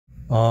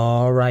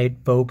All right,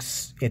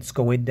 folks, it's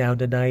going down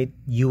tonight.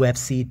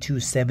 UFC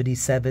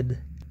 277,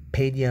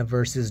 Peña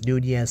versus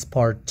Nunes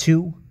Part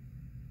 2.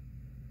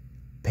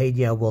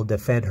 Peña will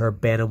defend her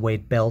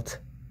bantamweight belt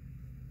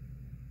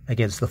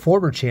against the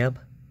former champ.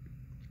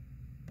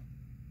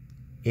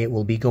 It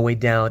will be going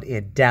down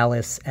in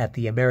Dallas at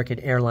the American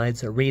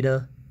Airlines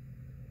Arena.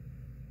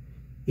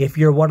 If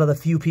you're one of the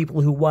few people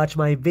who watch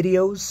my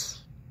videos,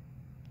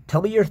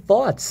 tell me your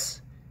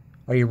thoughts.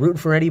 Are you rooting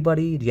for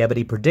anybody? Do you have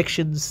any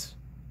predictions?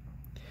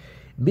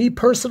 Me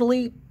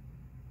personally,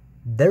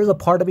 there's a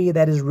part of me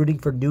that is rooting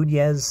for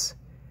Nunes.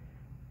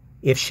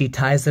 If she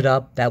ties it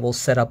up, that will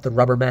set up the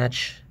rubber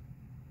match.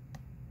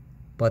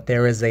 But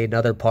there is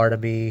another part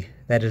of me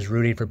that is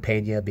rooting for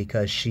Peña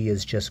because she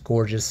is just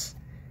gorgeous.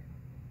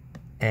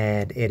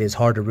 And it is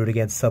hard to root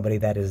against somebody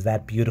that is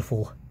that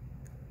beautiful.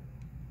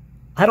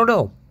 I don't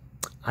know.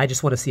 I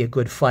just want to see a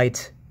good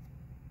fight.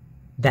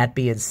 That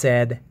being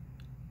said,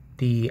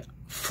 the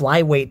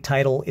flyweight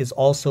title is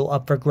also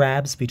up for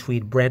grabs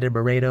between Brandon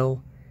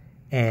Moreno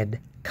and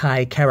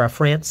Kai Kara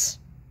France.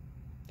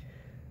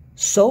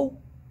 So,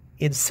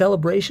 in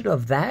celebration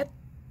of that,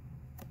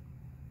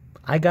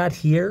 I got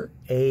here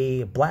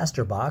a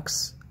blaster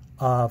box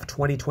of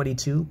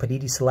 2022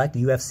 Panini Select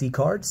UFC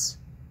cards.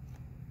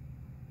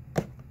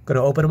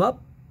 Gonna open them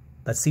up.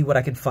 Let's see what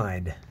I can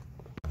find.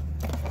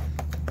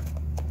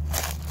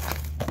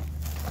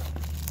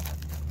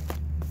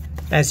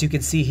 As you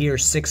can see here,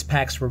 6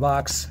 packs per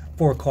box,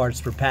 4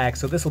 cards per pack,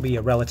 so this will be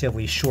a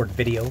relatively short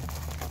video.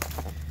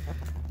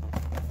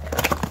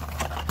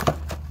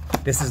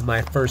 This is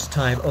my first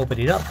time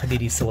opening up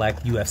Panini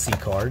Select UFC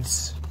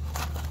cards.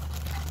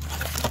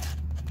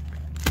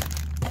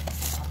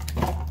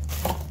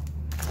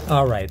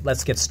 Alright,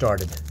 let's get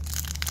started.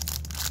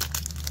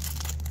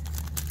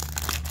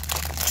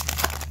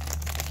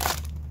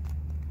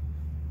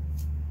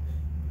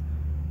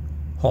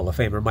 Hall of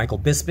Famer Michael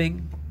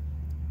Bisping.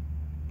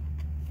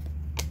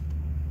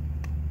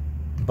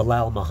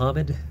 Bilal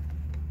Muhammad.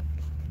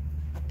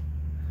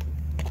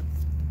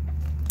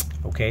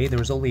 Okay, there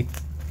was only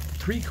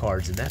 3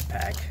 cards in that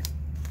pack.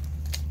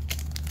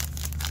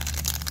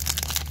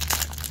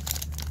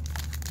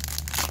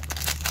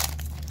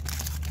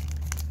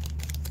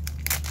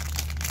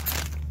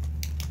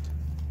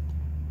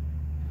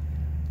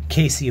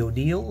 Casey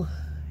O'Neill,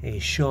 a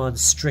Sean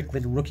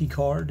Strickland rookie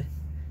card.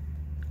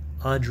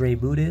 Andre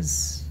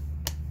Nunes.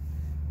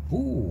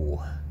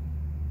 Ooh.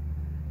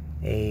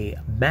 A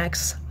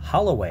Max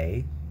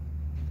Holloway.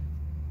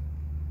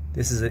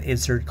 This is an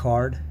insert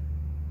card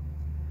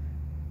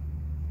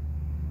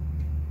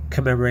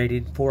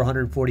commemorating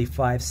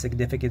 445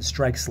 significant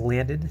strikes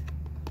landed.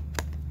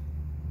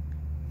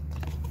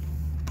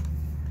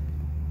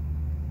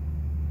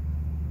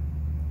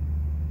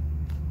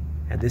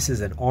 And this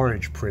is an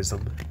orange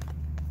prism.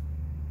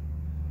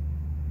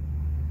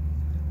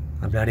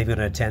 I'm not even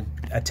going to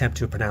attempt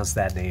to pronounce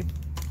that name.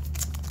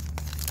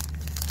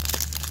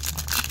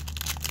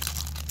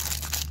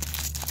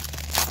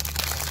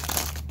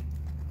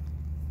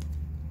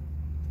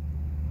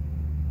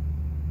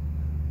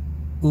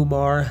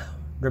 Umar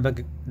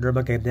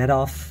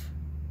Nurmagomedov,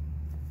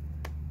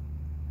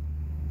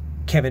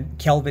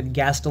 Kelvin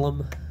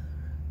Gastelum,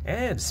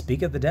 and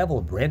speak of the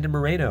devil, Brandon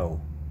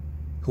Moreno,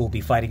 who will be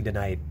fighting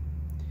tonight.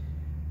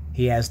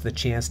 He has the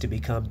chance to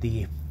become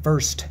the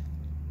first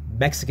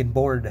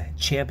Mexican-born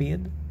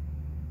champion,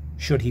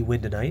 should he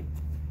win tonight.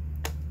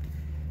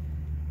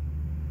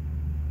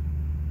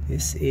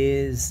 This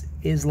is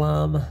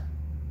Islam.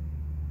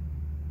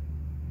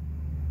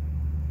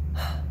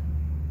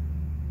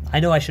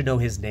 I know I should know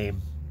his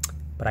name,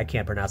 but I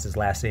can't pronounce his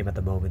last name at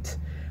the moment.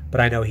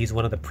 But I know he's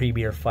one of the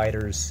premier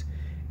fighters.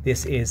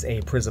 This is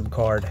a prism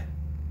card.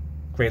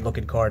 Great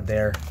looking card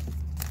there.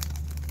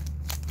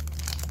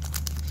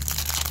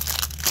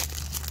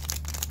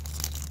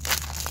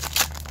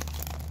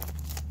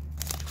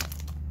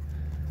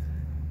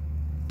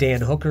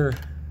 Dan Hooker,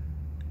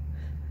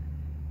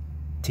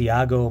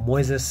 Thiago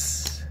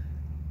Moises,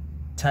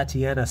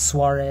 Tatiana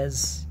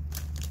Suarez.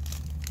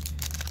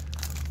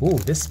 Ooh,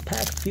 this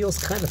pack feels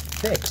kind of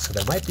thick, so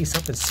there might be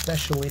something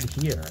special in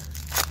here.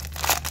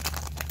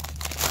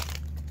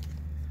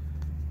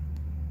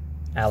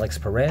 Alex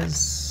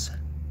Perez,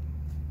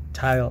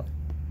 Tyler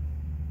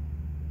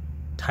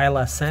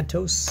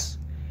Santos,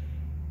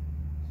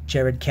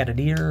 Jared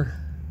Cannonier,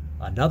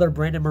 another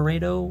Brandon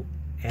Moreno,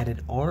 and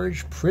an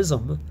orange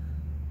prism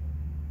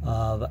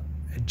of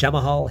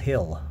Jamahal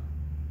Hill.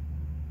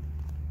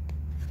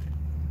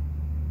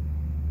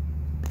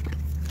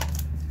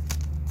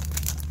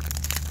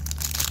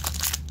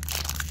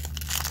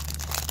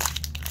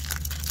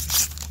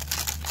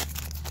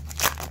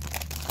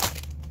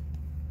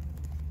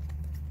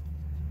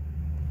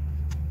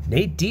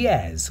 Nate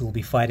Diaz, who will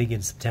be fighting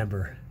in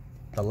September,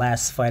 the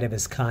last fight of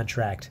his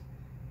contract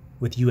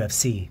with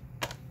UFC.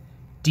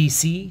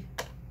 DC.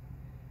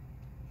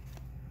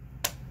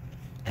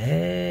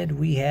 And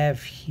we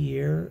have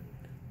here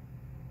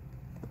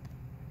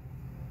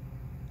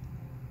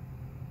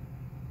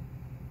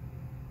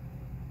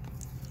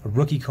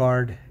rookie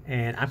card,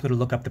 and I'm going to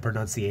look up the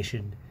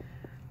pronunciation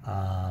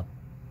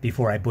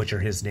before I butcher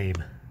his name.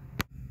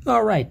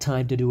 All right,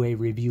 time to do a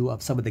review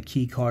of some of the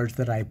key cards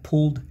that I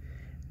pulled.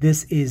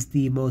 This is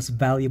the most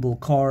valuable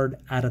card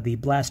out of the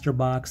blaster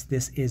box.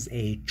 This is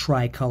a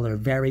tricolor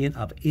variant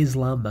of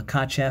Islam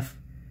Makhachev.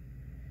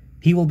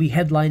 He will be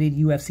headlining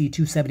UFC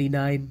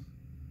 279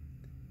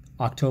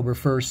 October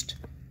 1st.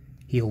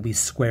 He will be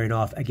squaring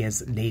off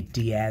against Nate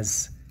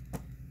Diaz.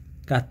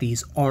 Got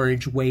these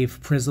orange wave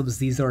prisms.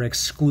 These are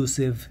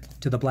exclusive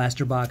to the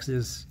blaster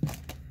boxes.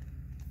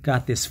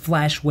 Got this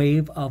flash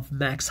wave of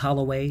Max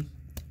Holloway.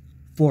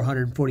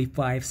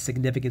 445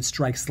 significant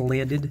strikes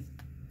landed.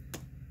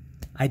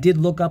 I did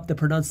look up the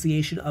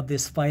pronunciation of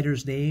this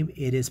fighter's name.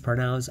 It is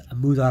pronounced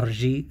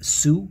Mudarji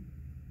Su.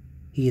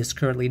 He is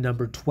currently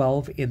number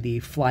 12 in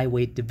the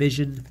flyweight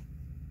division.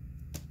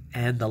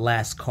 And the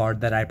last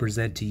card that I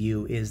present to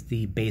you is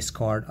the base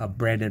card of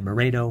Brandon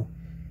Moreno.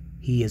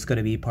 He is going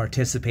to be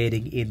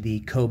participating in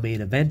the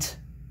co-main event.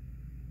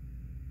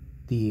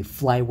 The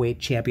flyweight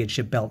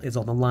championship belt is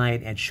on the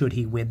line, and should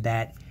he win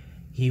that,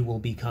 he will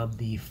become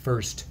the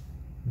first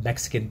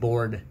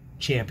Mexican-born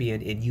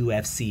champion in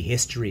UFC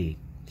history.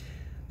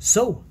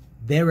 So,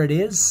 there it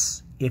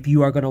is. If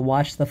you are going to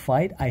watch the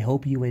fight, I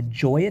hope you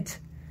enjoy it.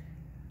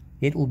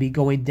 It will be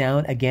going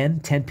down again,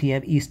 10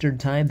 p.m. Eastern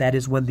Time. That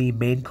is when the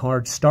main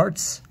card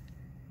starts.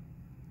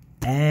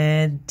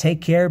 And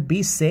take care,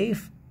 be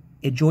safe,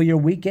 enjoy your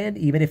weekend.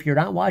 Even if you're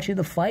not watching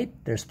the fight,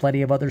 there's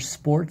plenty of other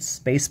sports.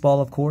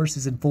 Baseball, of course,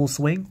 is in full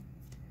swing.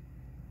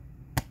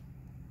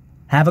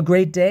 Have a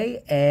great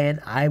day, and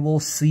I will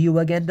see you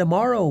again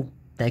tomorrow.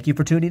 Thank you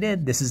for tuning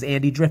in. This is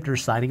Andy Drifter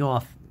signing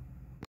off.